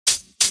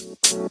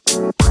Good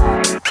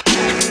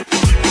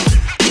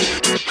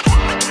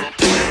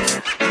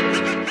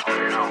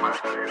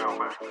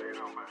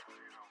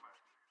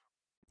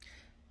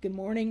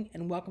morning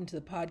and welcome to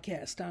the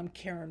podcast. I'm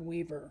Karen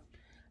Weaver.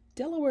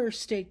 Delaware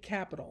State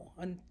Capitol,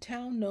 a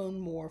town known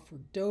more for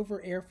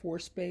Dover Air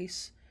Force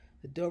Base,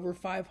 the Dover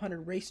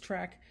 500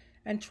 racetrack,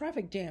 and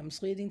traffic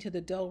jams leading to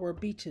the Delaware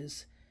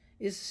beaches,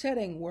 is a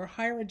setting where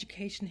higher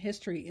education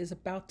history is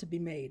about to be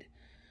made.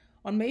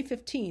 On May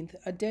 15th,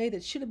 a day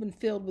that should have been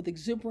filled with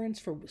exuberance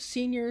for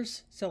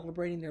seniors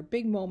celebrating their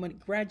big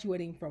moment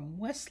graduating from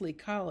Wesley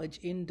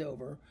College in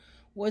Dover,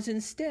 was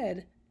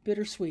instead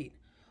bittersweet.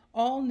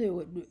 All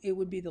knew it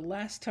would be the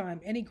last time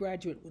any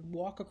graduate would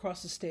walk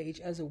across the stage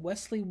as a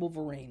Wesley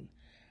Wolverine.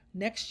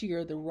 Next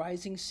year, the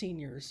rising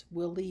seniors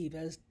will leave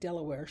as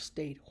Delaware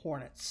State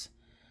Hornets.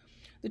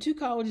 The two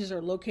colleges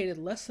are located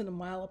less than a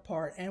mile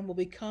apart and will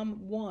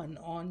become one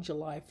on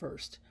July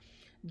 1st.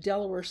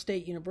 Delaware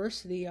State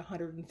University, a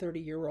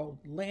 130-year-old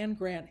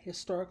land-grant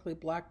historically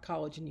black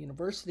college and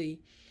university,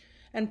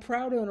 and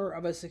proud owner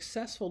of a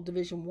successful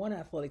Division I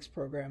athletics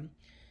program,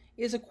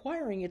 is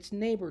acquiring its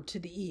neighbor to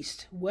the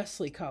east,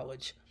 Wesley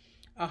College,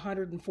 a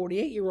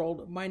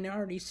 148-year-old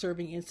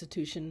minority-serving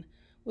institution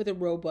with a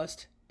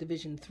robust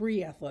Division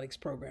III athletics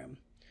program.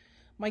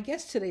 My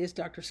guest today is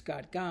Dr.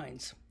 Scott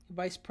Gines,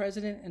 Vice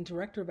President and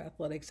Director of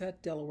Athletics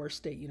at Delaware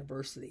State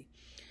University.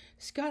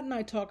 Scott and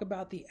I talk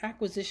about the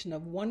acquisition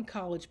of one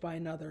college by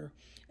another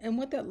and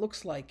what that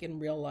looks like in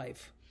real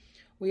life.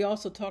 We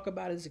also talk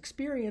about his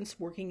experience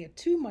working at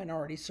two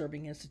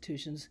minority-serving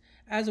institutions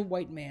as a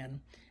white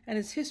man and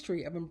his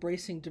history of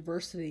embracing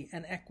diversity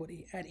and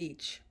equity at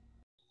each.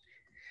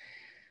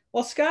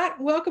 Well,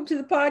 Scott, welcome to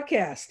the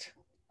podcast.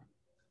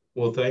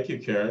 Well, thank you,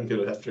 Karen.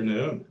 Good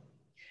afternoon.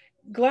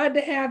 Glad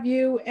to have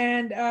you.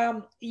 And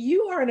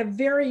you are in a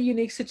very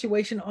unique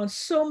situation on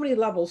so many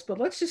levels, but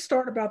let's just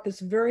start about this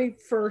very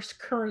first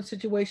current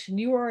situation.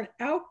 You are an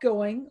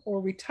outgoing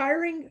or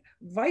retiring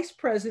vice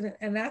president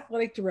and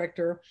athletic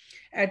director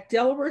at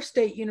Delaware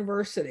State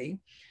University,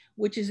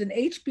 which is an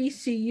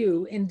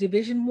HBCU in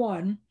Division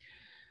I,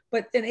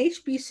 but an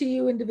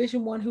HBCU in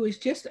Division I who has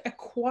just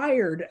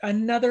acquired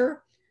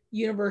another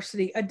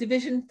university, a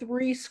Division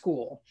III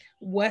school,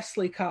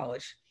 Wesley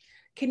College.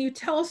 Can you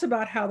tell us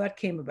about how that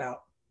came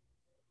about?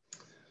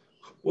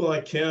 Well,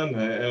 I can,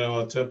 and I'll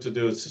attempt to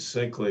do it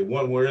succinctly.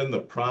 One, we're in the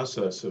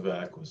process of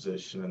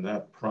acquisition, and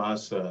that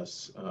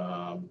process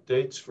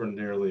dates for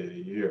nearly a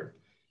year.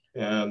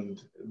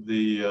 And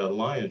the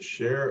lion's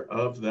share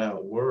of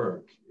that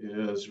work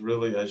is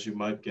really, as you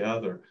might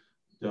gather,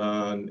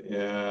 done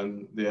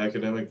in the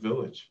academic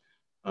village.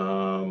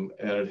 And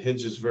it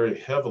hinges very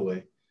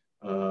heavily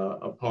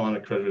upon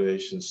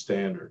accreditation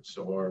standards,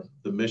 or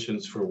the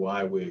missions for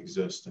why we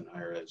exist in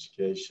higher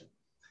education.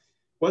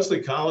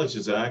 Wesley College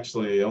is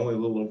actually only a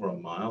little over a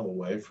mile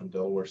away from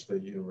Delaware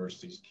State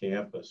University's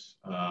campus.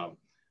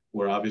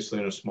 We're obviously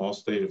in a small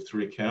state of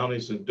 3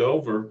 counties, and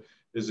Dover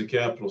is the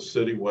capital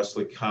city.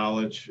 Wesley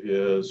College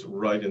is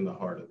right in the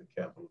heart of the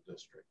Capital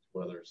District,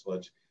 whether it's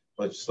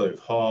Legislative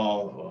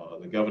Hall,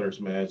 the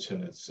Governor's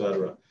Mansion,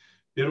 etc.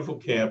 Beautiful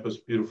campus,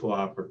 beautiful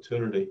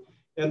opportunity.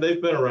 And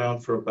they've been around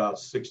for about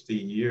 60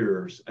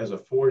 years as a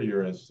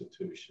 4-year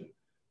institution,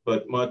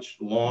 but much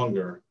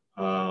longer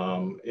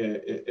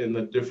in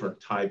the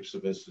different types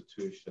of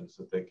institutions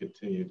that they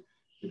continue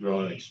to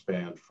grow and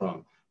expand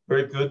from.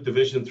 Very good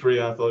Division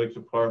III athletic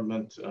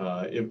department,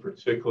 in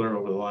particular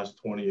over the last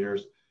 20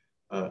 years,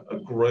 a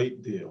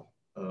great deal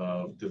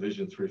of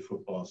Division III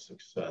football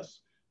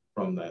success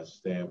from that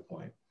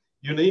standpoint.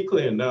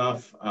 Uniquely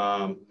enough,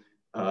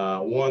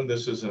 one,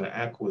 this is an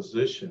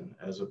acquisition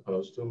as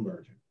opposed to a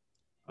merger.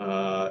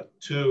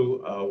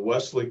 Two,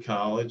 Wesley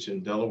College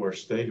and Delaware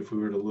State, if we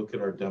were to look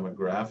at our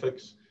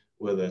demographics,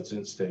 whether it's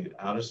in-state,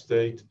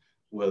 out-of-state,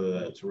 whether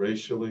that's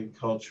racially,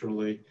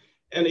 culturally,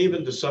 and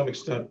even to some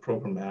extent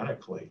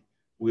programmatically,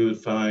 we would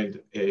find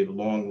a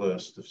long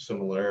list of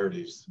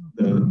similarities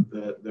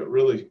that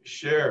really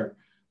share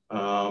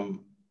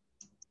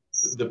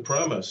the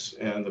premise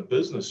and the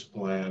business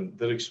plan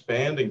that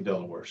expanding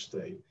Delaware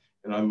State,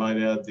 and I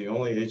might add the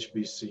only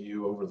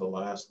HBCU over the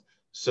last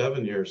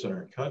 7 years in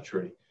our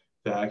country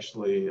to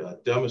actually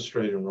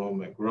demonstrate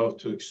enrollment growth,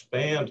 to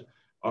expand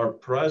our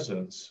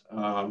presence,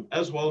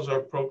 as well as our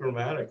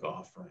programmatic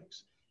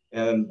offerings.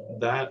 And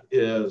that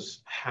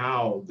is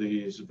how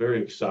these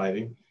very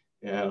exciting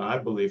and I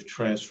believe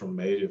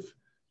transformative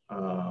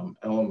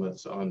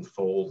elements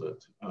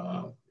unfolded.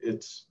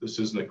 This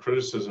isn't a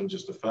criticism,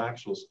 just a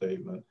factual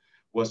statement.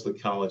 Wesley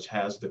College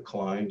has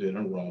declined in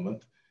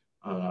enrollment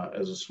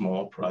as a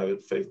small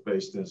private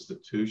faith-based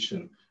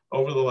institution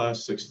over the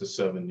last 6 to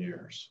 7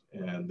 years,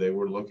 and they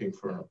were looking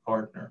for a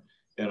partner.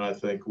 And I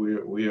think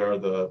we are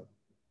the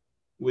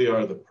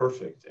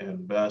perfect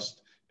and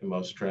best and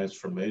most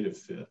transformative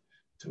fit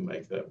to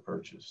make that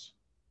purchase.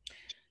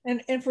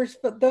 And for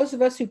those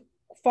of us who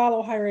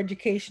follow higher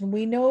education,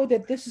 we know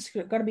that this is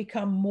going to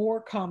become more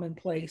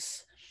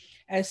commonplace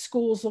as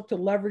schools look to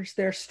leverage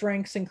their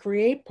strengths and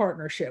create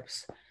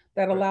partnerships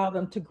that Right. allow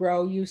them to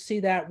grow. You see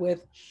that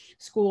with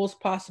schools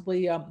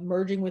possibly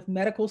merging with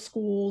medical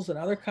schools and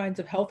other kinds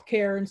of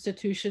healthcare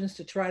institutions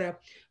to try to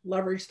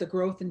leverage the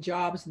growth in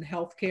jobs in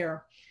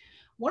healthcare.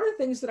 One of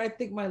the things that I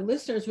think my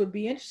listeners would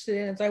be interested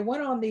in is I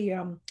went on the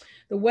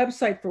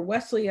website for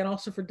Wesley and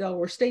also for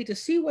Delaware State to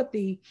see what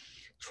the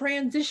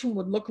transition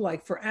would look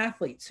like for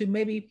athletes who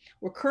maybe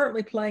were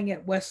currently playing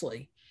at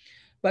Wesley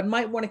but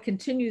might want to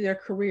continue their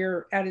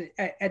career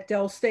at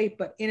Del State,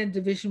 but in a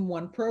Division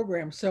One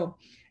program. So,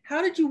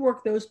 how did you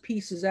work those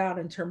pieces out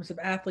in terms of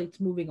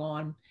athletes moving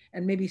on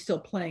and maybe still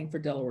playing for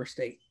Delaware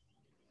State?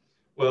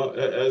 Well,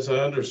 as I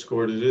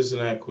underscored, it is an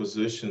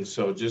acquisition.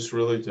 So just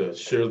really to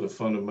share the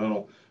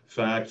fundamental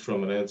fact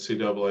from an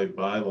NCAA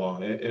bylaw,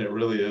 and it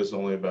really is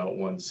only about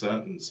one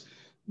sentence,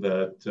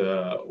 that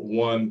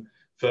one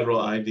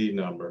federal ID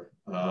number,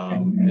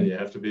 and you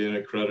have to be an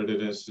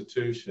accredited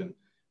institution,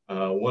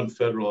 one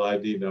federal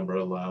ID number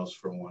allows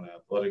for one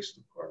athletics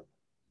department.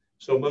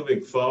 So moving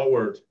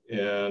forward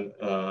and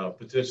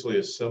potentially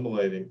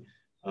assimilating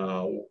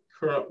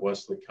current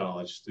Wesley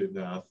College student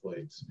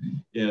athletes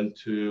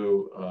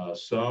into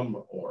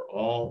some or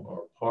all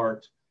or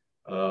part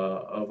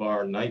of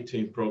our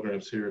 19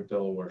 programs here at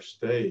Delaware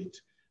State.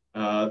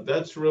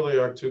 That's really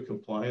our two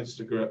compliance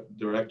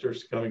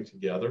directors coming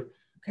together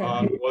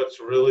on what's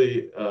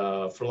really,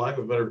 for lack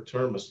of a better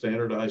term, a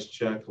standardized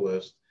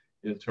checklist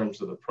in terms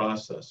of the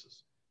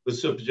processes. The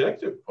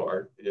subjective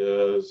part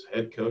is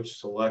head coach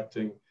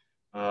selecting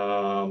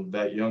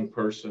that young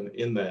person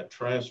in that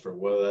transfer,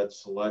 whether that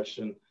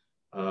selection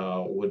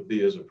would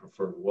be as a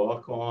preferred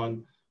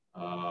walk-on.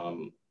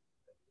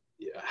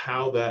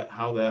 How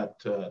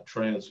that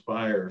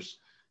transpires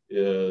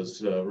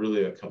is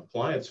really a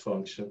compliance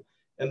function.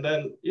 And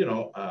then,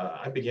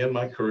 I began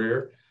my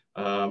career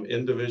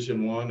in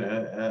Division One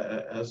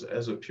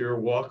as a pure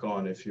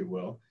walk-on, if you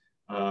will.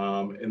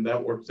 And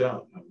that worked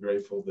out. I'm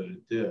grateful that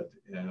it did.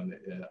 And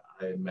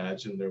I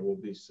imagine there will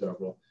be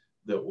several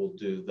that will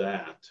do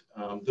that.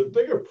 The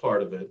bigger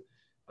part of it,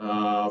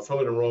 from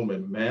an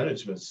enrollment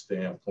management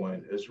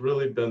standpoint, has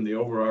really been the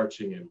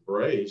overarching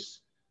embrace,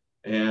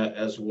 and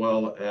as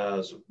well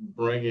as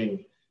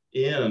bringing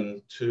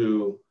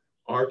into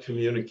our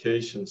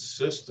communication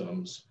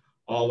systems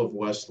all of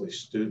Wesley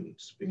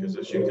students. Because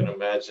as you can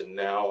imagine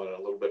now, and a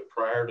little bit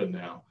prior to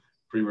now,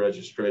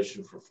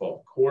 pre-registration for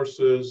fall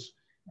courses,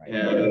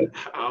 and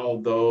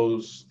how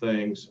those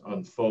things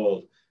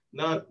unfold,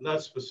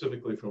 not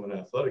specifically from an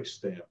athletic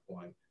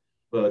standpoint,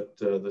 but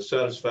the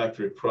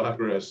satisfactory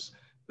progress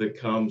that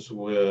comes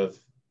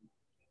with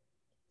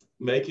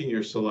making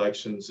your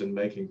selections and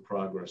making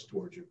progress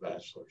towards your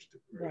bachelor's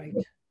degree.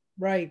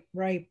 Right.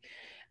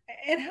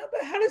 And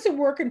how does it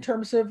work in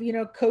terms of,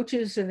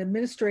 coaches and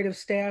administrative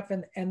staff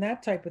and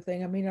that type of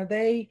thing? I mean, are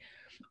they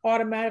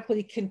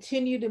automatically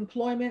continued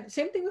employment?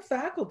 Same thing with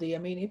faculty. I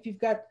mean, if you've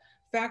got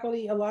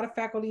faculty, a lot of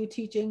faculty who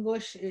teach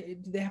English, do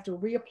they have to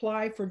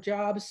reapply for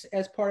jobs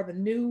as part of a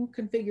new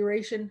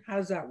configuration? How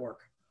does that work?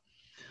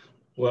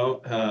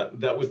 Well,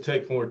 that would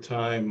take more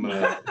time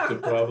to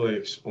probably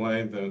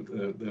explain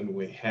than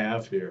we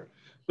have here.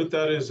 But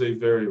that is a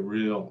very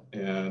real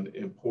and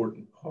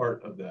important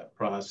part of that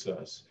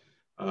process.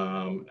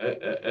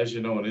 As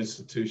you know, an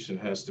institution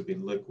has to be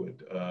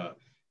liquid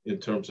in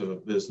terms of a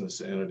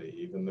business entity,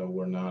 even though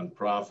we're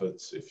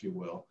nonprofits, if you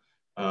will.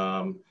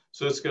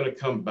 So it's going to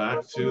come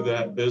back to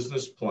that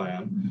business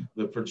plan,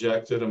 the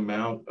projected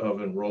amount of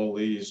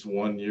enrollees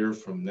 1 year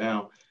from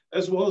now,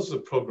 as well as the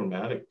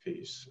programmatic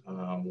piece.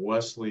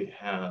 Wesley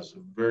has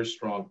very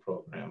strong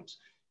programs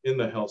in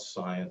the health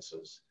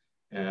sciences,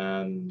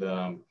 and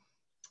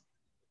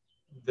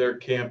their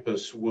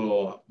campus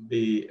will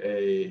be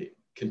a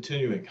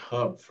continuing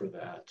hub for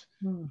that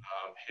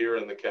here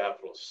in the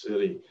capital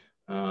city.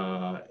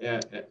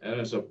 And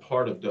as a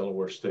part of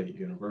Delaware State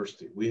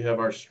University, we have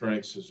our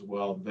strengths as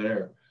well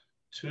there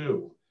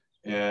too.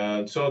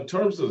 And so in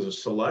terms of the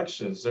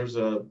selections, there's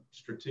a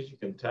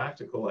strategic and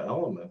tactical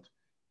element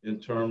in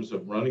terms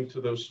of running to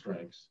those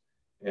strengths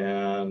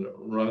and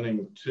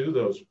running to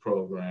those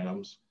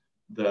programs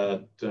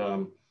that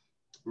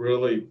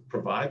really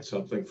provide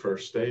something for our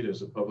state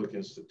as a public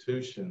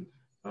institution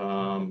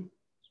that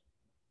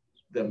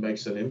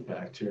makes an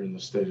impact here in the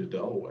state of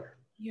Delaware.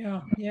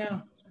 Yeah.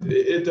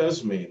 It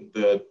does mean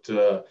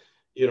that,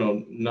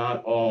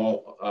 not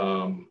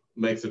all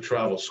make the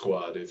travel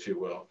squad, if you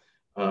will,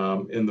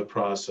 in the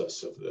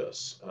process of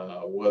this,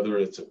 whether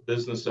it's a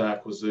business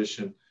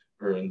acquisition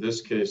or in this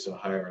case, a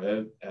higher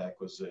ed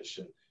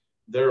acquisition.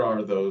 There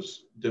are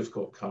those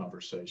difficult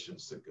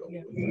conversations that go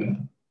with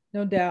that.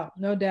 No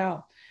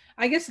doubt.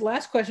 I guess the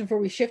last question before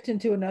we shift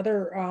into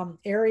another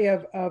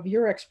area of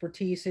your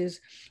expertise is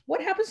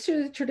what happens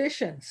to the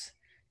traditions?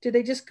 Do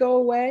they just go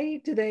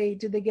away? Do they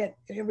get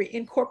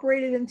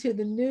incorporated into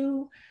the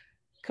new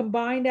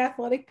combined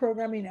athletic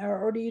programming,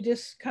 or do you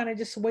just kind of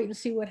just wait and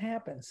see what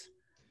happens?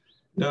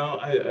 No,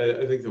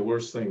 I think the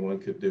worst thing one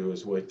could do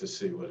is wait to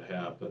see what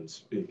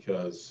happens,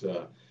 because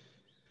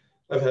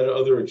I've had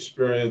other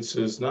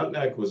experiences, not in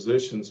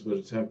acquisitions, but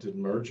attempted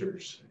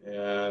mergers.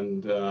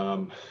 And,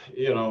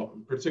 you know,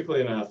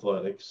 particularly in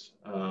athletics.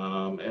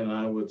 And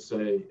I would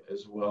say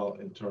as well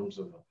in terms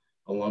of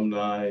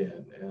alumni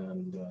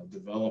and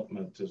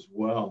development as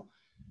well.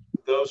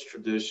 Those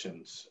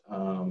traditions,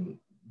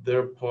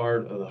 they're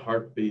part of the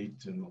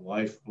heartbeat and the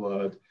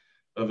lifeblood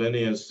of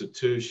any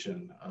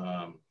institution.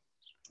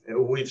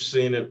 We've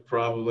seen it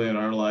probably in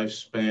our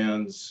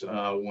lifespans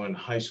when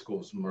high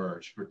schools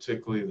merge,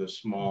 particularly the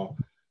small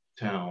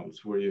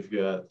towns where you've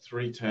got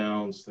three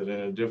towns that in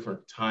a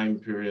different time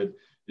period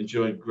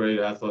enjoyed great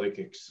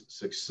athletic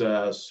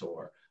success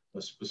or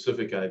a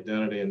specific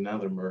identity, and now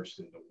they're merged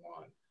into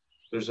one.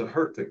 There's a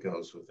hurt that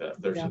goes with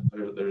that.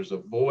 There's a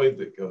void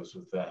that goes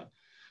with that.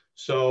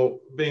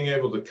 So being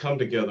able to come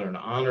together and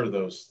honor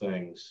those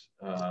things,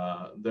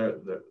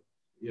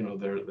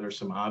 there's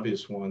some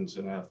obvious ones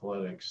in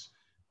athletics.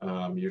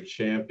 Your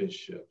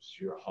championships,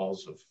 your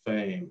halls of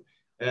fame,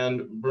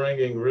 and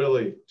bringing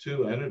really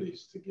two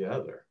entities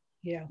together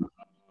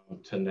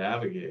to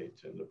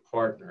navigate and to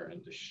partner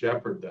and to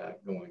shepherd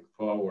that going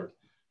forward.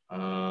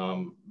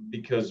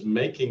 Because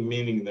making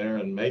meaning there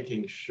and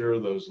making sure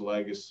those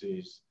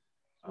legacies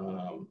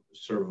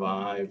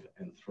survive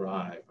and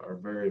thrive are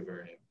very,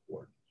 very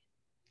important.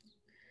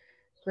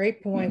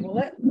 Great point.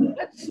 Well,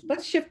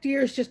 let's shift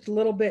gears just a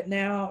little bit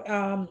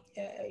now.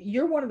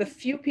 You're one of the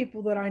few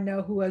people that I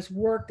know who has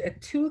worked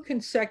at two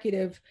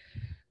consecutive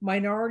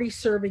minority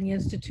serving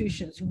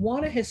institutions.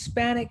 One a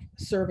Hispanic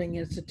serving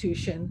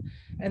institution,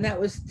 and that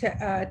was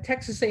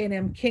Texas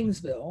A&M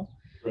Kingsville.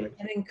 Right.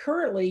 And then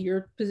currently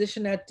you're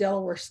positioned at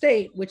Delaware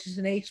State, which is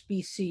an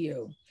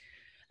HBCU.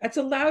 That's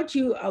allowed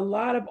you a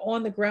lot of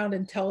on-the-ground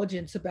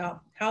intelligence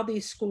about how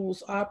these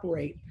schools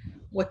operate.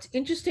 What's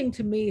interesting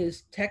to me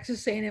is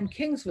Texas A&M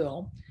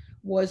Kingsville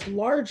was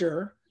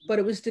larger, but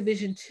it was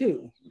Division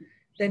II,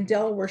 than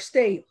Delaware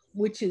State,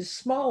 which is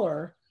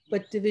smaller,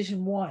 but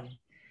Division I.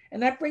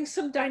 And that brings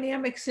some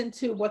dynamics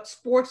into what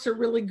sports are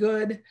really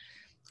good,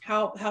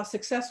 how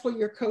successful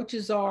your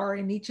coaches are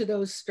in each of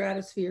those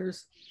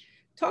stratospheres.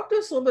 Talk to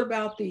us a little bit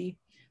about the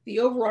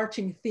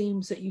overarching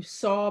themes that you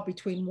saw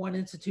between one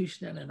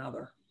institution and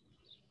another.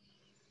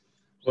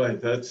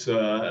 Right, that's,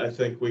 I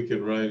think we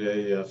could write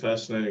a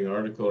fascinating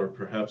article or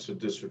perhaps a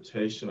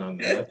dissertation on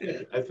that.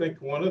 I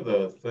think one of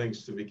the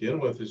things to begin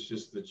with is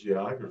just the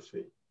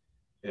geography.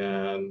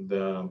 And,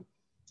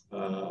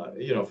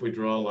 if we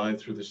draw a line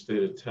through the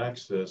state of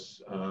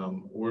Texas,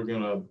 we're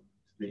going to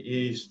the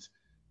east,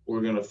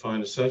 we're going to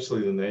find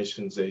essentially the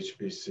nation's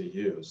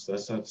HBCUs.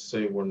 That's not to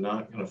say we're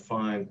not going to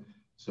find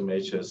some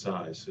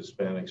HSIs,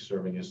 Hispanic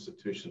serving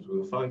institutions.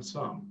 We'll find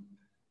some,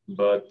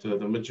 but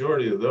the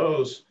majority of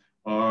those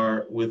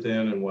are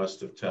within and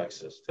west of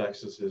Texas.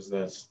 Texas is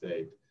that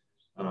state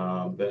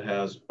that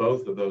has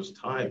both of those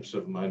types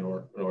of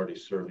minority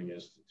serving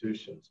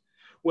institutions.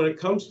 When it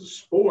comes to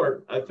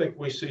sport, I think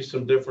we see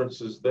some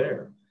differences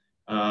there.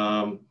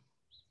 And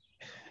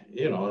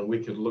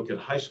we could look at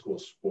high school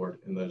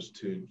sport in those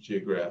two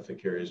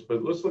geographic areas,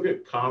 but let's look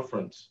at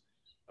conference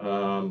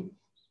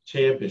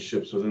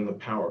championships within the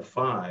Power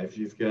Five.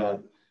 You've got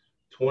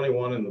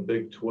 21 in the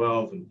Big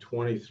 12 and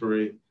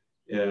 23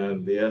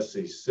 in the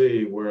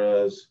SEC,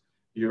 whereas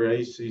your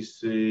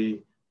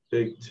ACC,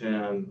 Big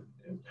 10,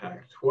 and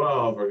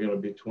Pac-12 are going to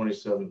be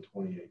 27,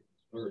 28,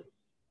 30.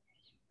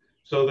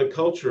 So the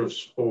culture of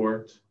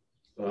sport,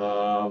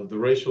 the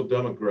racial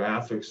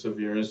demographics of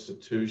your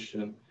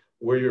institution,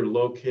 where you're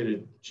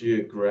located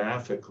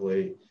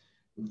geographically,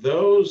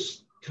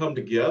 those come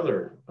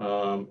together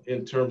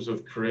in terms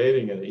of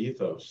creating an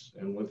ethos.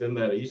 And within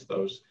that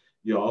ethos,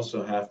 you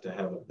also have to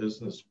have a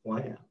business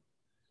plan.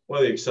 One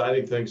of the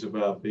exciting things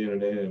about being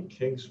at A&M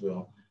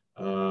Kingsville,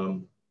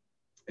 and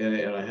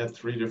I had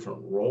three different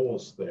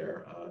roles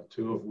there,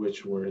 two of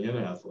which were in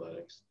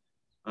athletics.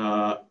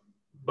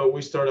 But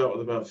we started out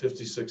with about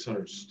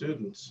 5,600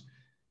 students,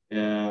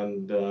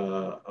 and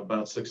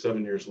about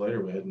 6-7 years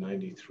later, we had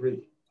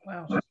 93.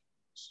 Wow.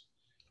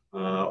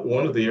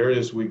 One of the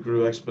areas we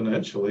grew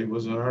exponentially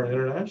was in our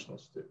international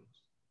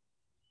students.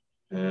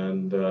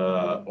 And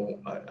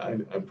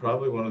I'm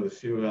probably one of the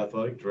few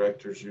athletic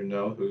directors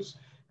who's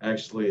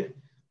actually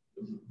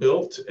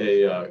built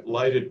a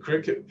lighted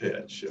cricket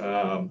pitch.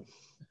 I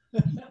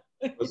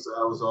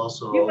was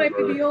also You might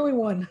be the only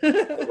one.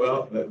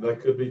 Well,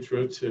 that could be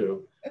true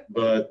too.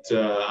 But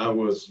I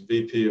was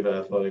VP of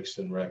Athletics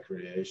and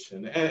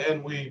Recreation,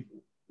 and we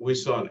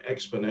saw an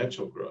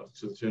exponential growth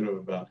to the tune of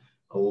about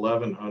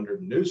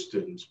 1,100 new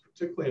students,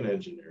 particularly in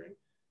engineering,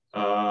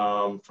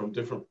 from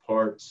different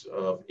parts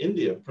of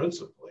India,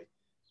 principally,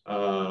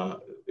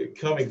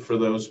 coming for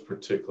those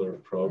particular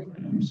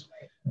programs.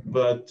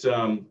 But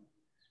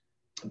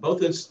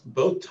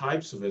both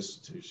types of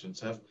institutions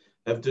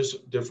have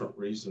different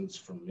reasons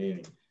for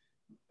meaning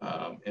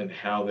and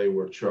how they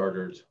were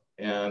chartered.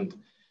 And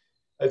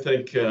I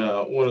think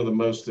one of the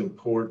most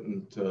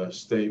important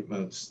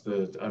statements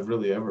that I've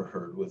really ever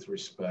heard with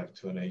respect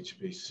to an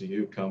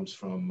HBCU comes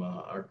from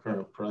our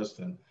current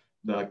president,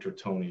 Dr.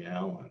 Tony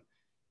Allen.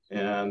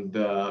 And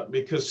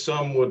because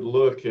some would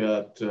look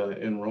at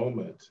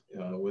enrollment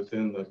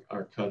within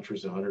our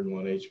country's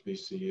 101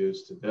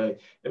 HBCUs today,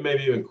 and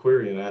maybe even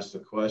query and ask the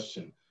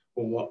question,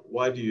 well,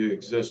 why do you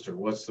exist, or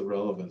what's the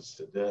relevance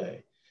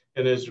today?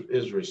 And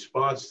his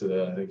response to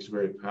that, I think, is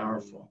very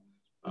powerful.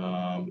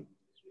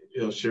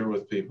 He'll share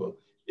with people,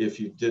 if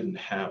you didn't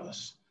have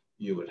us,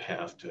 you would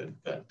have to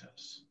invent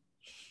us.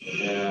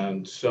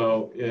 And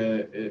so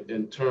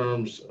in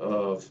terms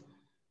of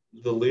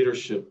the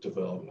leadership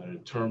development,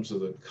 in terms of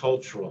the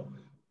cultural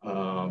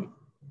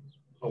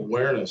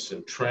awareness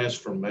and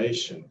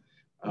transformation,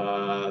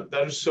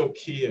 that is so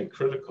key and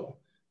critical.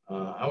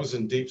 I was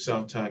in Deep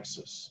South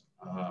Texas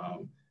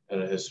at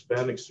a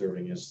Hispanic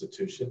serving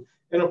institution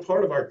in a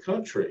part of our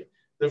country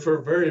that for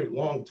a very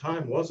long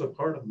time was a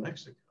part of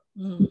Mexico.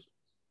 Mm.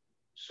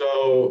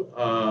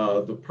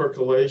 So the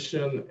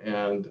percolation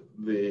and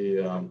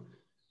the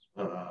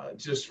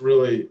just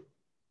really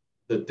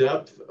the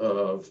depth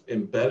of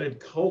embedded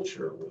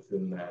culture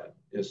within that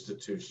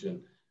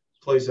institution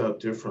plays out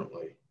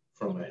differently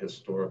from a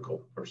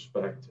historical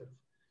perspective.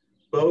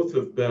 Both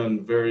have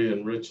been very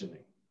enriching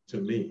to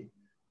me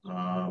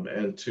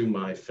and to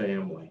my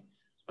family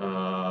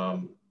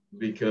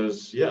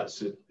because,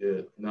 yes,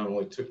 it not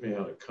only took me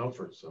out of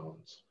comfort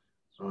zones,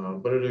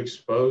 but it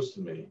exposed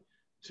me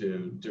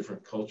to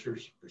different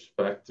cultures,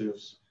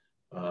 perspectives,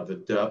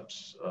 the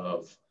depths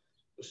of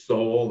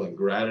soul and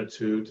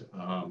gratitude.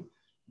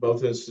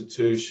 Both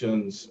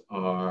institutions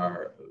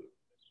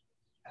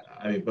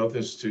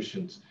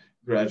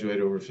graduate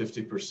over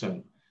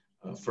 50%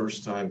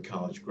 first-time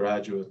college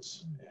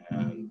graduates.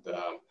 And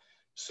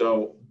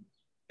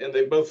and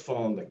they both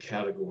fall in the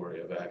category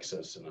of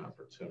access and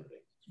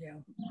opportunity. Yeah.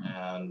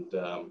 And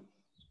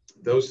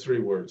those three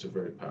words are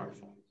very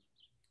powerful.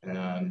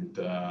 And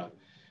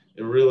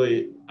it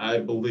really, I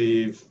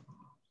believe,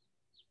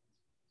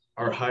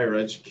 our higher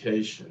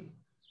education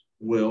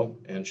will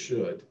and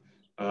should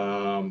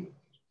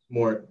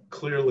more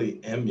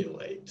clearly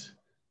emulate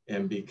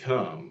and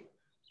become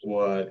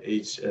what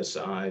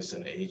HSIs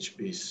and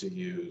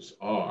HBCUs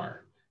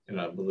are. And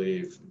I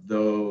believe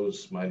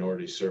those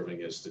minority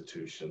serving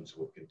institutions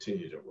will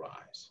continue to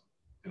rise.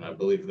 And I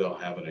believe they'll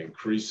have an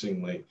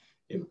increasingly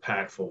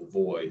impactful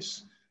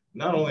voice,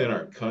 not only in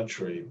our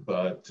country,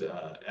 but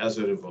as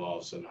it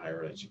evolves in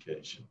higher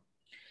education.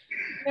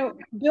 You know,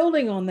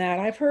 building on that,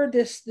 I've heard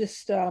this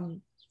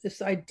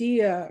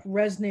idea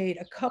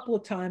resonate a couple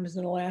of times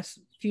in the last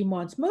few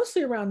months,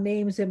 mostly around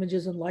names,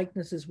 images, and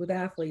likenesses with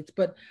athletes.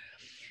 But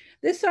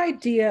this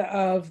idea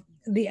of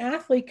the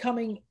athlete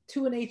coming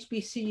to an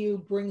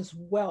HBCU brings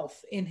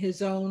wealth in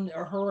his own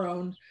or her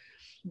own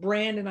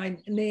brand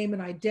and name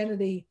and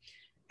identity,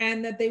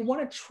 and that they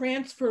want to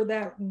transfer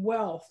that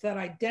wealth, that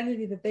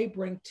identity that they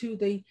bring to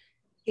the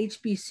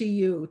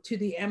HBCU, to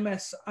the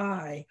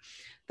MSI,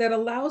 that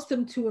allows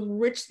them to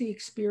enrich the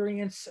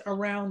experience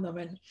around them.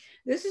 And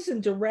this is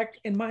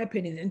in my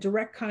opinion, in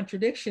direct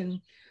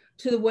contradiction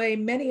to the way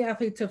many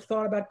athletes have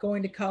thought about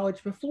going to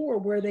college before,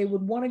 where they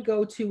would want to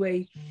go to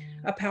a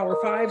Power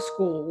 5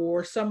 school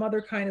or some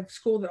other kind of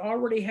school that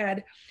already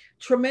had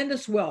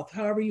tremendous wealth,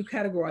 however you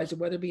categorize it,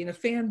 whether it be in a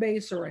fan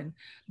base or in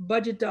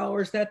budget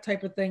dollars, that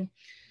type of thing.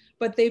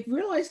 But they've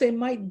realized they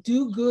might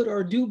do good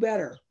or do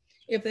better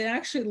if they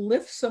actually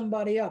lift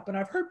somebody up. And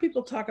I've heard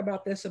people talk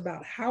about this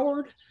about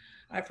Howard.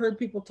 I've heard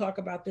people talk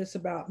about this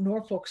about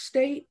Norfolk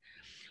State,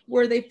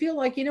 where they feel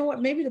like, you know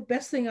what, maybe the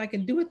best thing I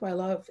can do with my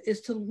life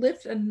is to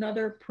lift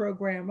another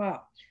program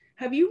up.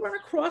 Have you run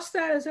across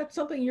that? Is that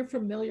something you're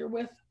familiar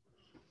with?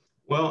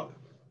 Well,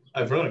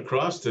 I've run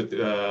across it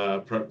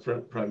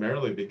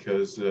primarily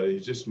because you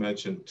just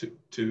mentioned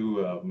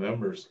two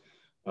members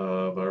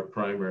of our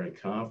primary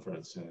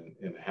conference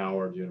in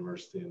Howard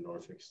University and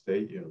Norfolk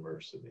State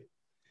University.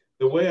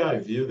 The way I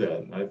view that,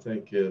 and I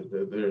think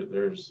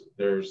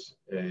there's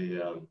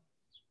a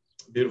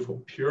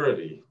beautiful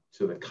purity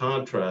to the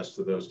contrast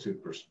of those two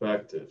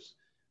perspectives,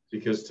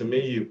 because to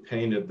me, you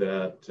painted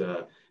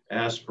that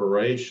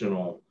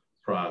aspirational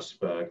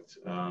prospect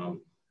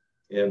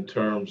in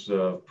terms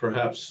of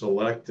perhaps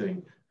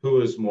selecting who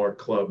is more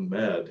Club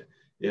Med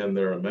in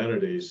their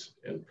amenities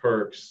and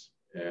perks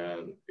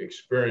and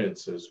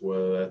experiences,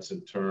 whether that's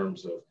in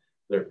terms of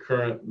their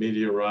current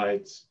media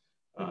rights,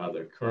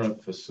 their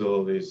current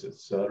facilities, et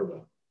cetera.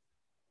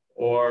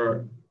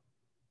 Or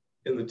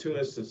in the two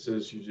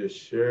instances you just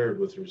shared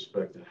with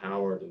respect to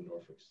Howard and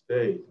Norfolk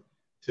State,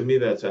 to me,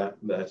 that's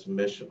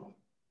missional,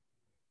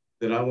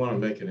 that I want to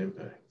make an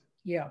impact.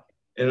 Yeah.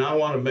 And I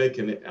want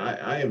to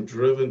I am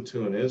driven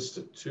to an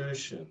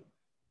institution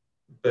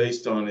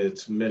based on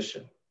its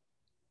mission.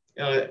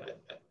 And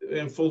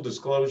in full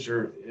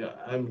disclosure,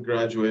 I'm a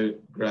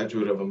graduate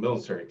of a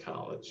military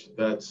college.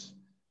 That's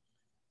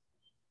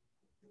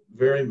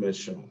very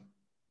missional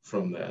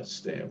from that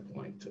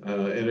standpoint.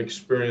 An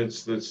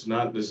experience that's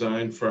not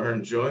designed for our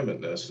enjoyment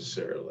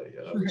necessarily.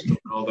 We still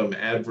call them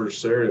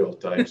adversarial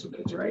types of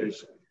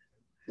education.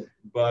 Right.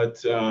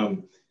 But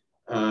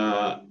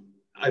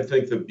I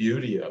think the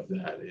beauty of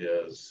that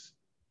is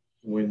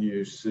when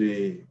you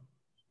see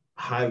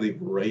highly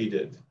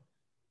rated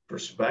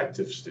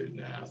prospective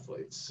student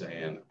athletes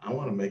saying, I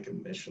want to make a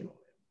missional impact.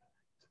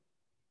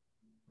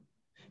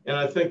 And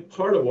I think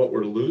part of what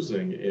we're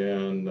losing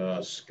in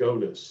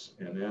SCOTUS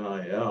and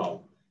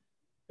NIL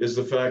is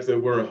the fact that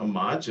we're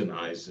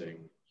homogenizing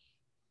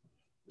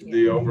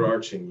the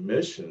overarching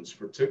missions,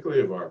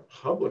 particularly of our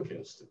public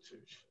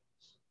institutions.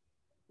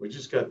 We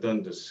just got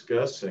done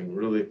discussing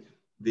really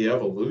the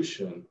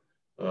evolution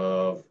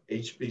of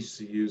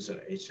HBCUs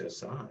and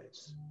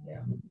HSIs.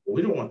 Yeah.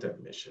 We don't want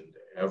that mission to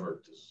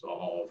ever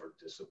dissolve or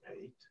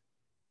dissipate.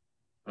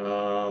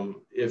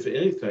 If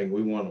anything,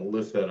 we want to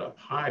lift that up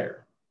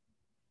higher.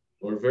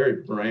 We're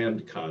very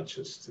brand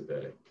conscious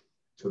today,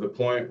 to the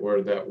point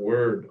where that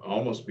word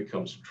almost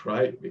becomes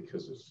trite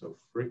because it's so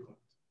frequent.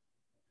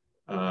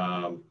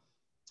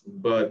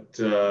 But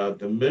the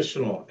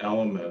missional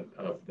element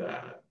of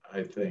that,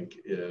 I think,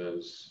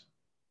 is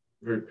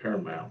very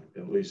paramount,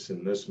 at least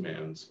in this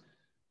man's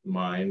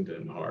mind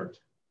and heart.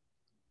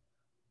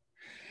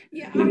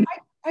 Yeah,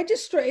 I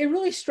just, it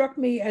really struck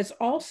me as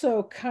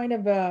also kind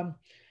of a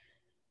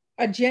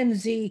Gen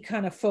Z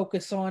kind of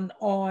focus on,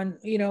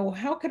 you know,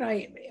 how can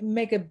I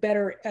make a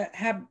better,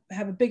 have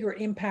a bigger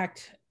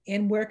impact,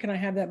 and where can I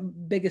have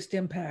that biggest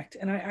impact?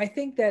 And I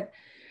think that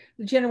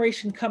the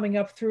generation coming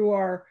up through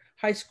our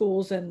high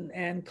schools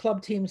and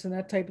club teams and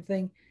that type of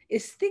thing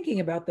is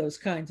thinking about those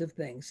kinds of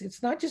things.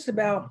 It's not just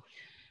about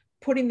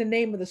putting the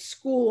name of the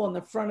school on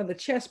the front of the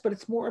chest, but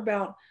it's more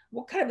about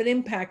what kind of an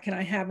impact can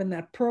I have in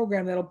that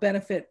program that'll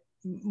benefit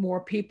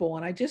more people.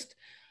 And I just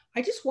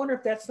wonder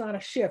if that's not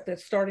a shift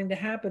that's starting to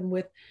happen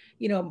with,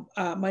 you know,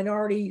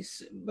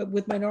 minorities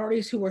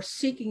who are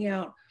seeking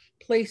out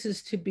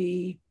places to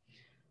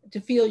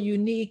feel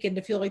unique and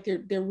to feel like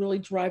they're really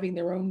driving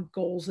their own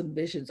goals and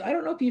visions. I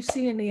don't know if you've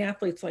seen any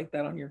athletes like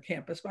that on your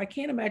campus, but I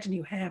can't imagine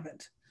you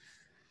haven't.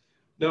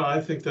 No, I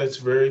think that's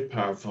very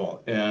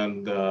powerful.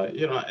 And,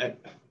 you know,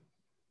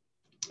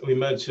 we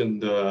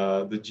mentioned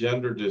the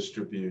gender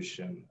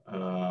distribution.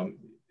 You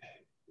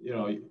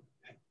know,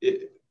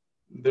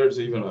 there's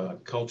even a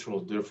cultural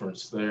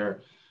difference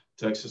there.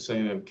 Texas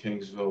A&M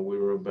Kingsville, we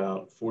were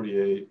about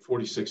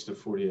 46 to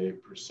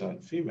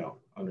 48% female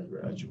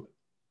undergraduate.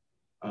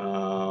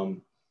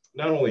 Not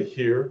only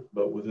here,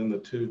 but within the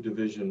two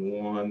Division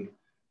I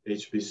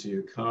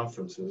HBCU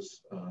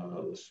conferences,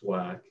 the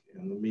SWAC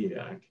and the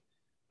MEAC,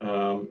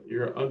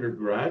 your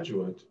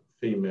undergraduate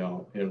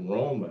female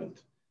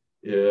enrollment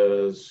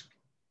is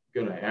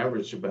going to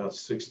average about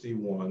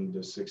 61 to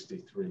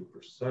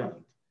 63%.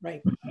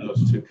 Right. In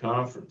those two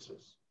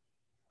conferences.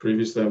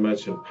 Previously, I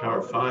mentioned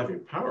Power Five. Your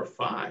Power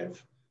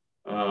Five,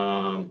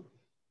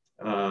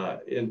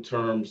 in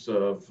terms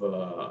of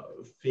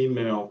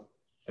female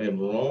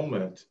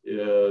enrollment,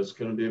 is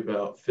going to be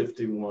about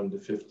 51 to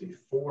 54%.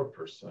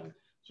 So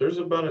there's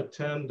about a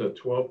 10 to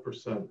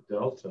 12%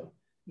 delta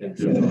in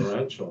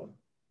differential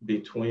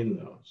between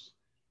those.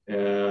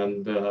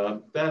 And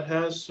that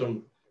has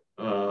some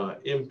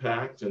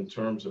impact in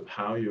terms of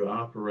how you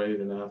operate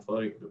an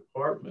athletic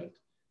department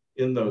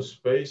in those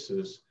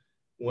spaces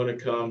when it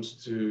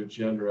comes to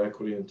gender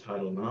equity in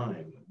Title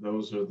IX.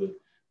 Those are the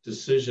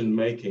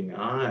decision-making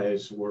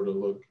eyes we're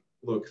to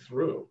look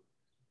through.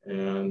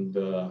 And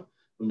the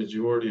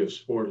majority of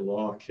sport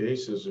law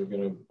cases are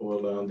going to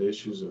boil down to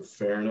issues of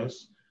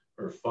fairness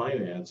or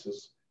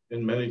finances,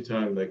 and many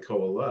times they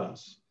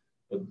coalesce.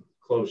 A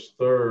close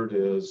third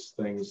is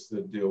things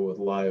that deal with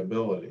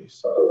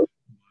liabilities.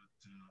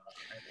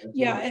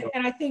 Yeah,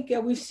 and I think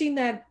we've seen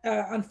that,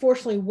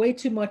 unfortunately, way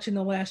too much in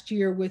the last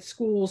year with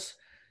schools,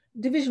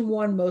 Division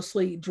I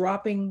mostly,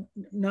 dropping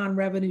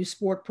non-revenue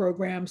sport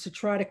programs to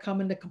try to come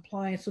into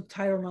compliance with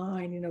Title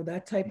IX, you know,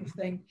 that type of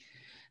thing.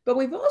 But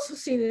we've also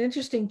seen an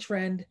interesting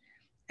trend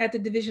at the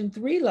Division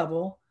III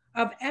level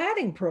of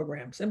adding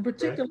programs, and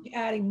particularly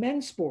adding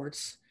men's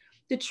sports,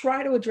 to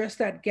try to address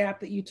that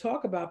gap that you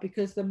talk about,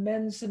 because the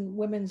men's and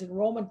women's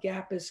enrollment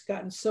gap has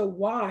gotten so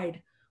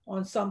wide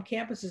on some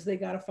campuses, they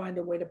got to find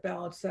a way to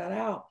balance that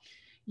out.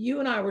 You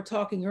and I were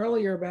talking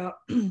earlier about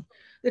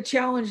the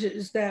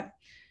challenges that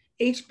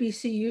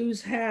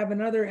HBCUs have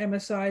and other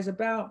MSIs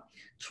about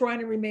trying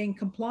to remain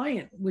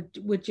compliant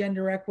with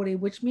gender equity,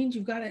 which means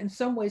you've got to, in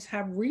some ways,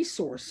 have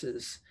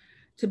resources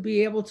to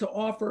be able to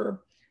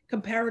offer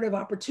comparative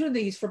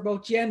opportunities for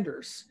both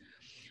genders.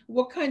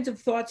 What kinds of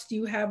thoughts do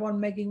you have on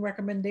making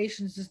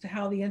recommendations as to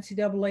how the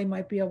NCAA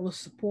might be able to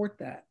support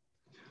that?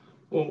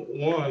 Well,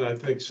 one, I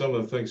think some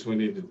of the things we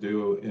need to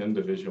do in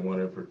Division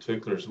I in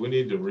particular is we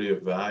need to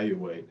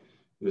reevaluate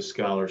the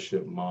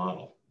scholarship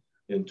model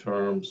in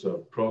terms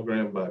of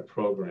program by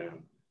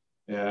program,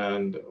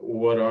 and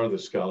what are the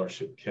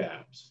scholarship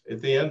caps.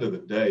 At the end of the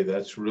day,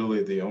 that's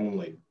really the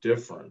only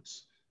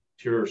difference,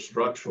 pure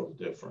structural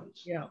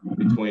difference,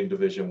 between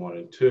Division I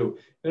and II,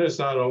 and it's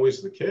not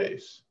always the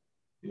case.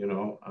 You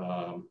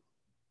know,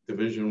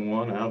 Division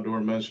I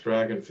outdoor men's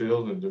track and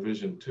field, and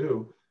Division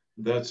II,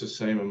 that's the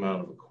same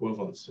amount of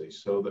equivalency.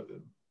 So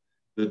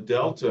the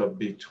delta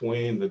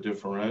between the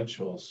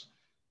differentials,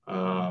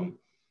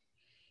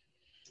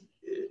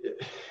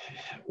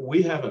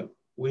 we haven't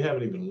we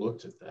haven't even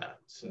looked at that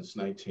since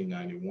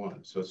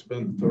 1991. So it's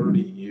been 30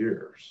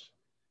 years.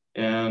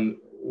 And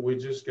we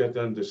just got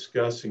done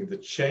discussing the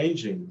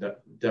changing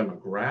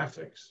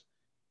demographics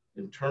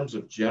in terms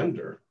of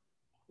gender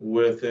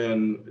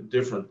within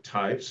different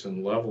types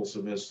and levels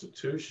of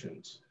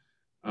institutions.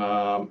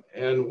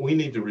 And we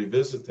need to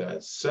revisit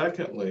that.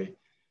 Secondly,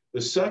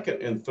 the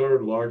second and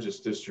third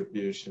largest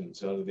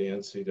distributions out of the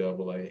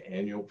NCAA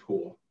annual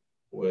pool,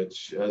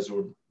 which, as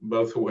we're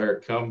both aware,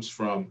 comes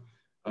from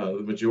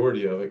the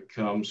majority of it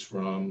comes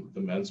from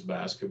the men's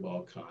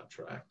basketball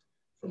contract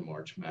for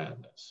March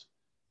Madness.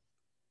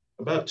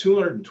 About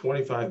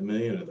 225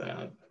 million of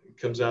that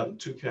comes out in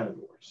two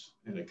categories,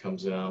 and it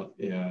comes out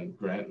in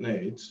grant and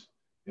aids,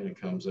 and it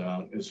comes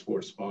out in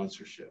sports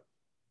sponsorship.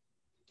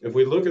 If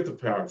we look at the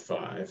Power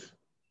Five,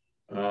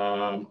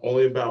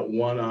 only about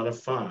 1 out of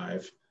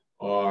 5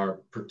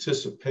 are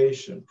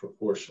participation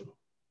proportional.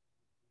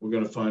 We're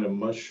going to find a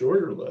much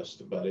shorter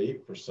list, about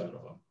 8%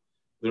 of them,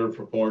 that are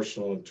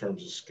proportional in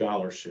terms of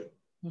scholarship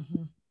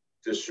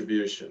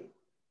distribution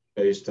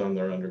based on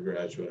their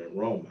undergraduate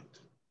enrollment,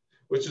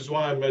 which is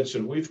why I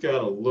mentioned we've got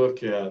to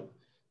look at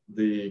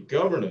the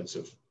governance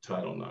of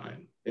Title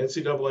IX.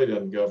 NCAA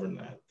doesn't govern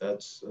that.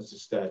 That's a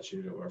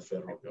statute of our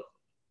federal government.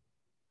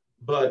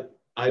 But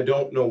I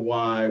don't know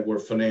why we're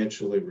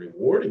financially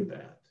rewarding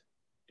that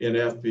in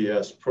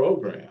FBS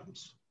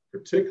programs,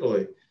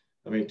 particularly,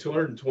 I mean,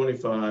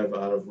 225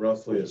 out of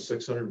roughly a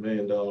 $600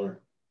 million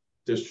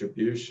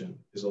distribution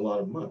is a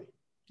lot of money.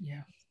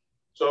 Yeah.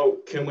 So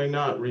can we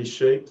not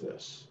reshape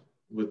this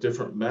with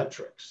different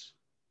metrics?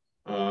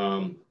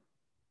 Grant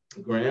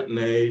and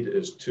aid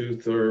is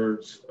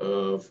 2/3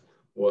 of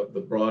what the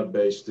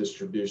broad-based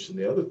distribution.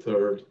 The other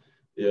third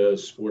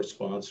is sports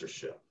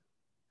sponsorship.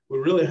 We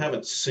really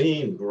haven't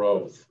seen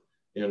growth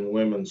in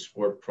women's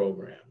sport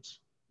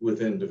programs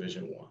within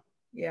Division I.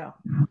 Yeah.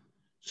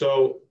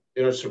 So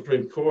in our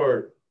Supreme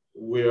Court,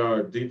 we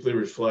are deeply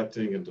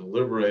reflecting and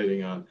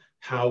deliberating on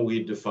how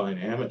we define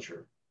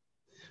amateur.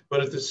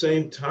 But at the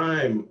same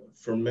time,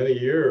 for many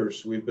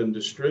years, we've been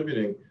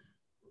distributing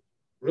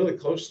really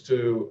close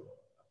to,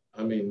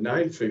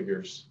 9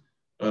 figures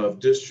of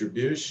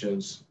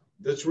distributions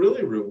that's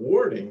really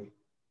rewarding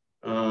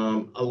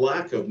a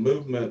lack of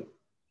movement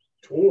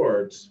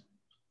towards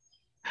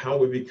how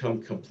we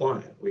become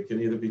compliant. We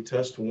can either be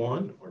test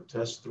 1 or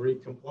test 3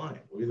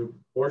 compliant. We're either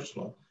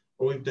proportional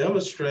or we've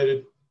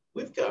demonstrated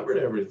we've covered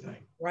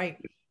everything. Right,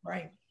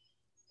 right.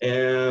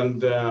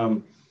 And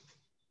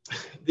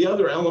the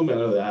other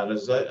element of that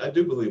is I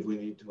do believe we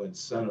need to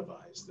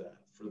incentivize that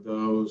for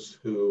those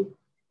who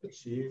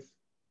achieve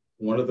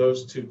one of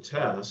those 2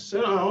 tests.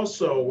 And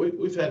also,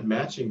 we've had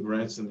matching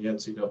grants in the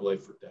NCAA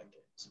for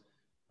decades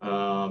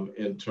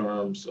in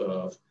terms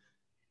of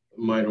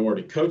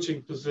minority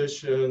coaching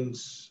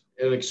positions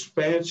and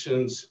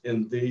expansions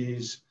in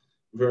these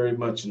very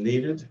much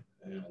needed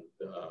and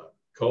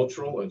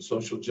cultural and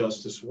social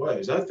justice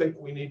ways. I think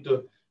we need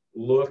to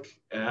look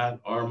at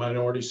our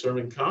minority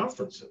serving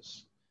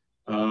conferences.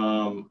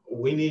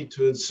 We need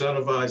to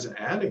incentivize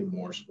adding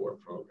more sport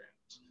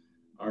programs.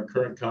 Our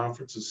current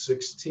conference is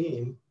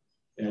 16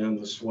 and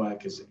the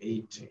SWAC is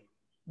 18.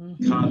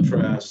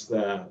 Contrast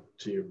that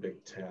to your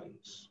Big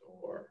Tens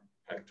or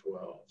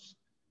Pac-12s.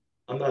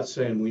 I'm not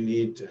saying we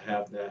need to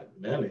have that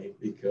many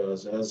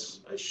because as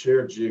I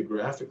shared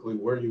geographically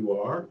where you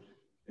are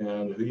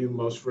and who you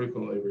most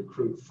frequently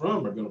recruit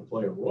from are going to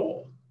play a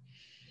role.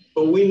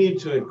 But we need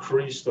to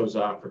increase those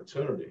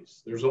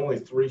opportunities. There's only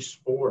 3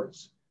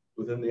 sports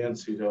within the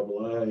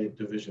NCAA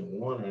Division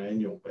I on an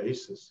annual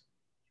basis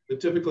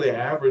that typically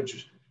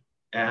average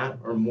at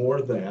or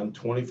more than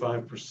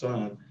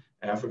 25%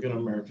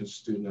 African-American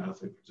student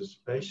athlete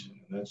participation,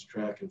 and that's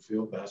track and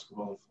field,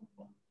 basketball, and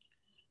football.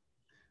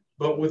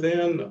 But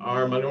within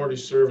our minority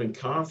serving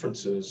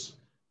conferences,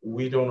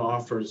 we don't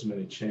offer as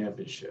many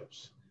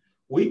championships.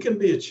 We can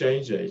be a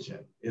change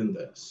agent in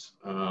this.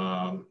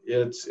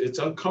 It's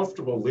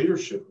uncomfortable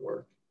leadership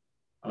work.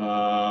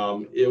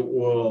 It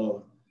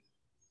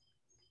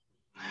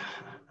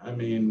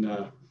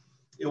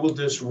will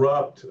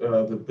disrupt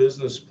the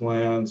business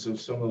plans of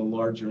some of the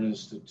larger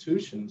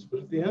institutions. But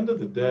at the end of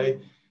the day,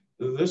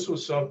 this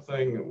was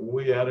something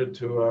we added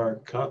to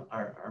our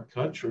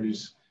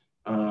country's,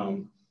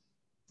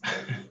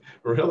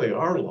 really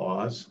our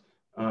laws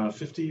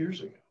 50 years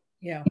ago.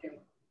 Yeah.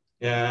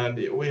 And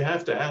we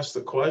have to ask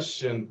the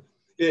question,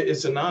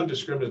 it's a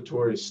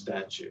non-discriminatory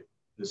statute.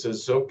 It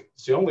says, so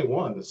it's the only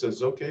one that says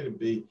it's okay to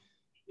be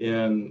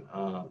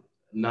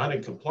not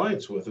in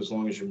compliance with as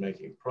long as you're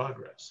making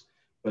progress.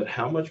 But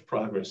how much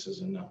progress is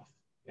enough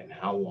and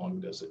how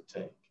long does it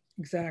take?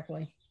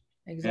 Exactly.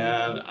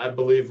 And I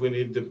believe we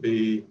need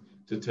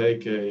to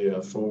take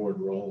a forward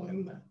role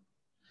in that.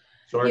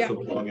 Sorry for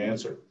the long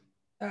answer.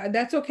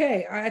 That's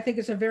okay. I think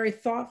it's a very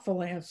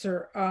thoughtful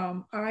answer.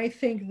 I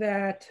think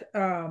that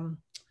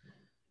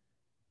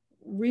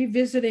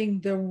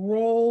revisiting the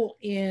role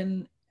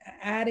in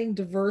adding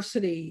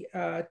diversity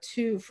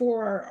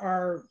for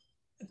our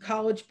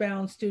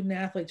college-bound student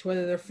athletes,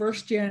 whether they're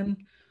first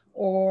gen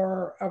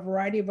or a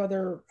variety of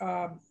other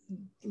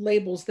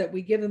labels that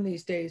we give them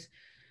these days,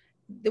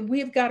 that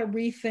we've got to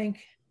rethink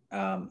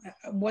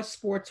what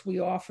sports we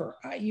offer.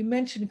 You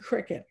mentioned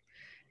cricket,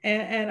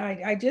 and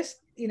I just,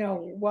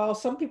 while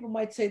some people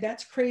might say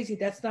that's crazy,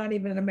 that's not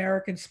even an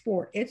American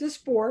sport. It's a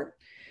sport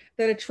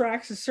that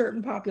attracts a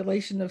certain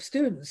population of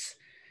students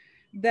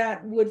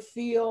that would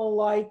feel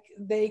like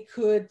they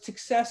could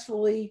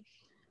successfully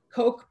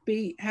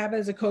have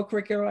as a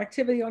co-curricular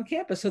activity on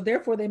campus. So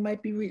therefore, they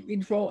might be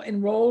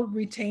enrolled,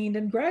 retained,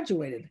 and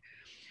graduated.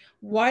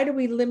 Why do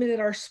we limit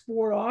our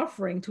sport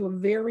offering to a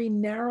very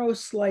narrow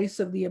slice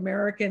of the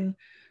American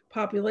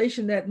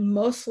population that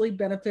mostly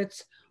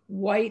benefits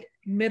white,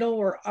 middle,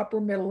 or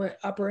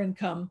upper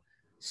income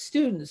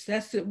students?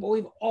 That's what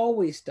we've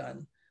always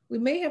done. We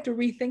may have to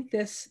rethink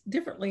this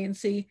differently and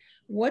see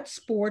what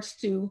sports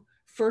do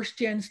first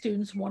gen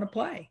students want to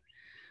play.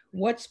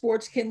 What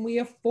sports can we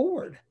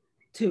afford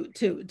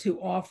to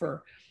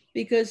offer?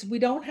 Because we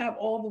don't have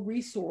all the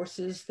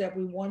resources that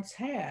we once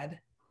had,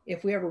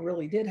 if we ever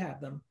really did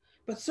have them.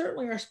 But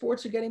certainly our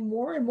sports are getting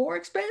more and more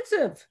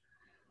expensive.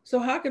 So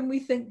how can we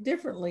think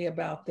differently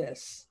about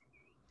this?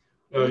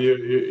 Well,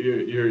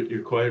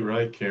 you're quite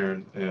right,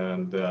 Karen.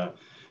 And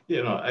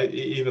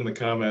even the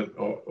comment,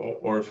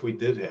 or if we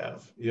did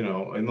have,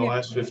 in the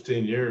last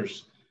 15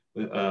 years,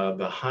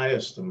 the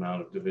highest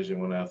amount of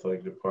Division I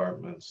athletic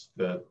departments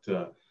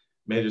that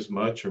made as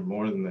much or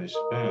more than they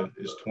spent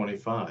is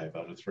 25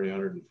 out of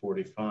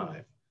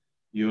 345.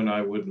 You and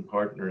I wouldn't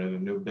partner in a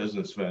new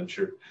business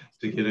venture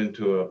to get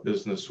into a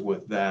business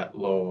with that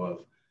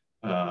low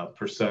of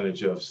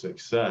percentage of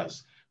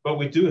success. But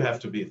we do have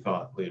to be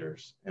thought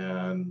leaders,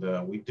 and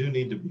we do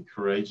need to be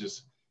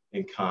courageous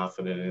and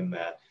confident in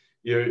that.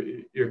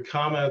 Your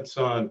comments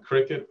on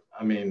cricket,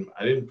 I mean,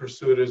 I didn't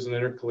pursue it as an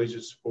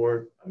intercollegiate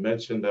sport. I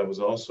mentioned I was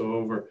also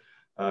over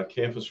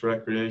campus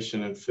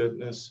recreation and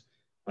fitness.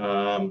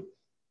 How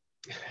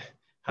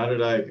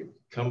did I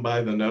come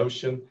by the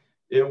notion?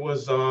 It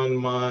was on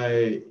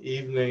my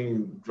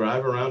evening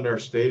drive around our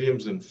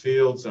stadiums and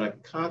fields, and I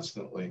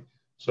constantly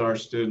saw our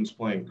students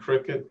playing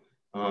cricket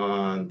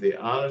on the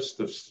oddest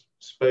of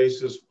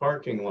spaces,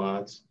 parking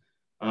lots.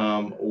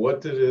 What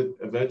did it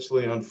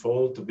eventually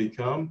unfold to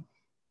become?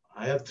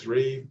 I had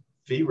 3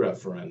 fee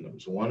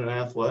referendums, 1 in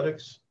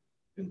athletics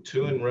and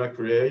 2 in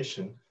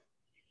recreation.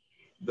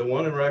 The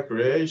 1 in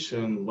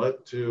recreation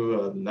led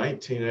to a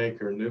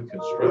 19-acre new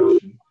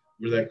construction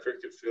where that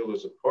cricket field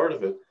is a part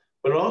of it,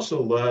 but it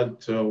also led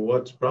to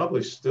what's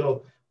probably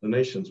still the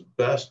nation's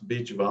best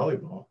beach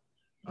volleyball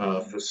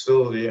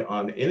facility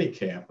on any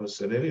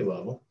campus at any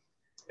level.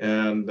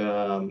 And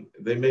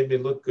they made me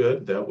look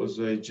good. That was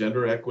a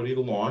gender equity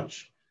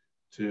launch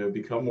to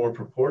become more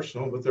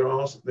proportional, but they are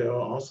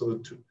also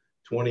the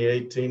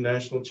 2018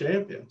 national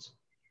champions.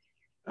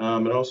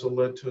 It also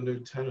led to a new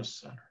tennis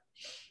center.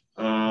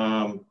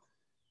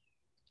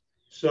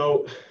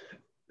 So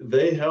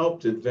they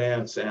helped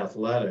advance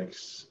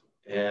athletics,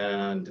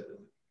 and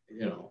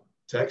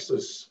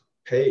Texas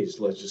pays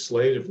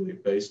legislatively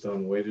based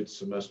on weighted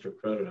semester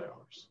credit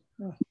hours.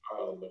 The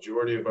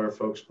majority of our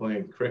folks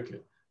playing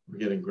cricket were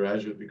getting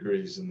graduate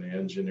degrees in the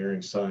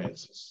engineering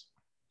sciences,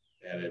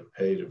 and it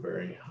paid a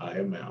very high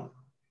amount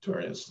to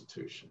our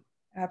institution.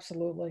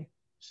 Absolutely.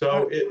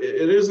 So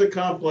it is a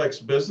complex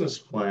business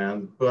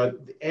plan,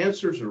 but the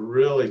answers are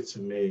really, to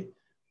me,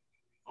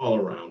 all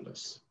around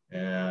us.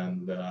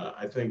 And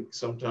I think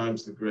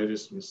sometimes the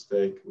greatest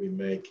mistake we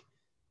make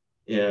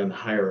in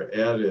higher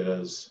ed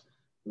is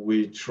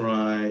we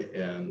try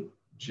and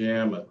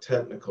jam a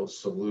technical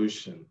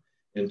solution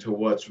into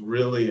what's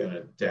really an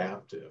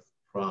adaptive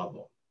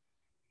problem.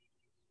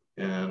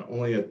 And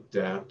only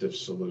adaptive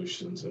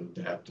solutions and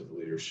adaptive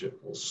leadership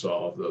will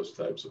solve those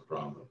types of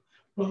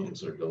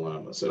problems or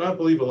dilemmas. And I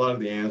believe a lot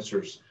of the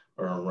answers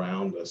are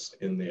around us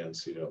in the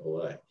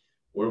NCAA.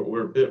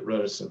 We're a bit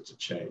reticent to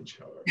change,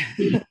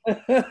 however.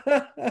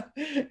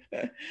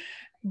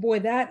 Boy,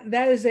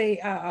 that is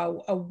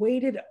a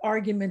weighted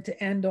argument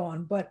to end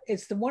on, but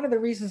it's one of the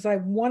reasons I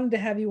wanted to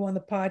have you on the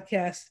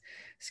podcast,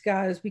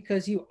 Scott, is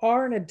because you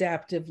are an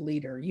adaptive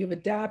leader. You've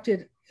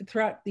adapted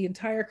throughout the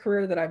entire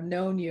career that I've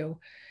known you,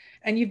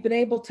 and you've been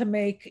able to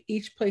make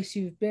each place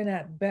you've been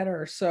at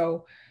better.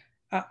 So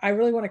I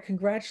really want to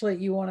congratulate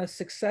you on a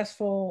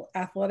successful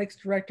athletics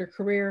director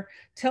career.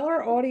 Tell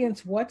our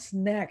audience what's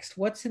next.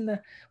 What's in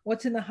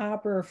the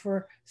hopper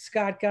for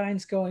Scott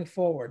Gines going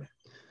forward?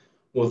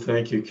 Well,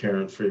 thank you,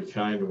 Karen, for your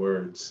kind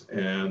words.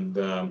 And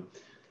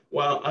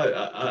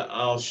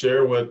I'll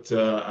share what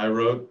I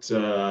wrote,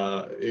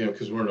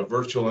 because we're in a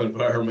virtual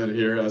environment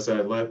here. As I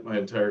let my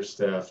entire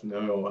staff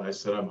know, I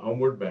said I'm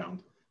homeward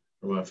bound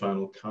for my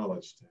final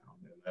college town,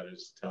 and that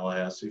is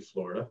Tallahassee,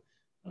 Florida.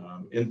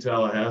 In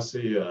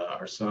Tallahassee,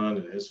 our son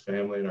and his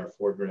family and our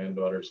 4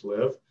 granddaughters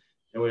live,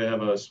 and we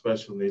have a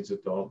special needs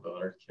adult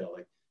daughter,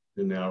 Kelly,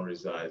 who now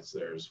resides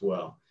there as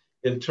well.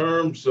 In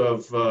terms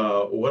of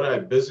what I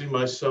busy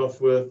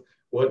myself with,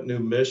 what new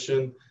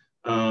mission,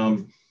 I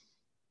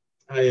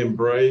I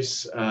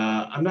embrace,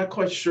 I'm not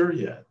quite sure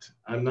yet.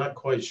 I'm not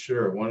quite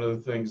sure. One of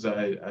the things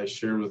I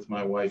shared with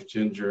my wife,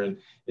 Ginger, and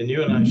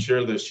you and I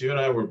share this, you and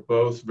I were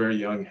both very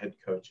young head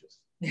coaches.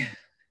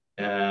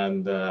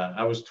 And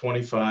I was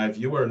 25.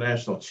 You were a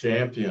national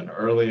champion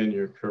early in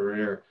your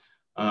career.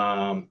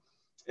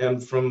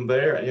 And from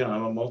there, you know,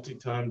 I'm a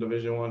multi-time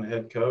Division I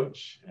head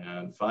coach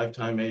and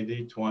 5-time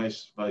AD,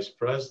 twice vice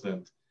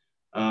president.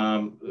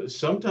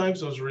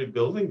 Sometimes those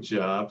rebuilding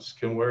jobs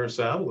can wear us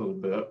out a little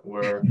bit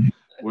where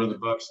the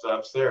buck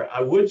stops there.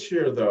 I would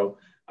share, though,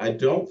 I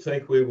don't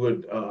think we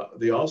would,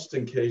 the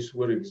Alston case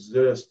would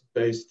exist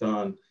based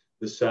on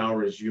the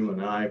salaries you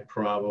and I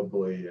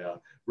probably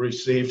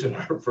received in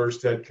our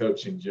first head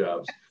coaching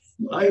jobs.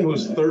 Mine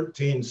was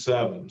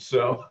 13.7,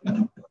 so.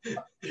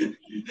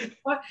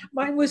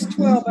 Mine was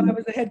 12, and I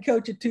was the head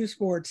coach at 2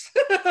 sports.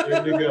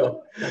 There you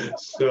go.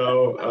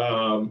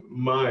 So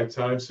my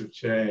times have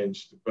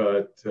changed,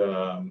 but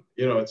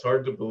you know, it's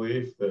hard to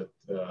believe that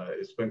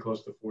it's been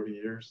close to 40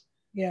 years.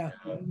 Yeah.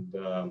 And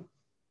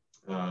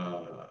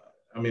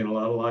I mean, a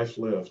lot of life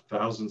lived,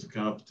 thousands of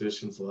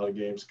competitions, a lot of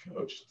games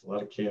coached, a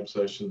lot of camp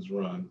sessions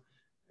run,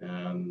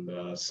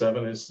 and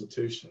 7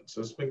 institutions.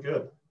 So it's been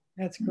good.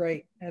 That's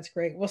great. That's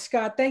great. Well,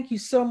 Scott, thank you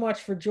so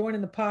much for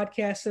joining the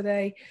podcast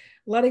today,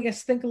 letting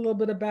us think a little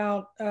bit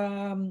about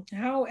how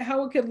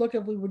it could look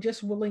if we were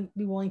just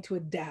be willing to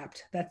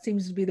adapt. That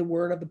seems to be the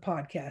word of the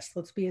podcast.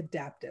 Let's be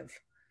adaptive.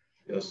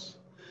 Yes,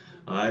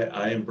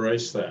 I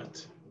embrace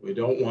that. We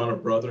don't want a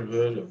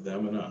brotherhood of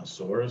them and us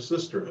or a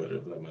sisterhood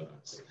of them and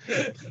us.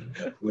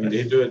 We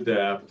need to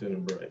adapt and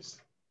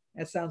embrace.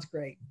 That sounds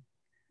great.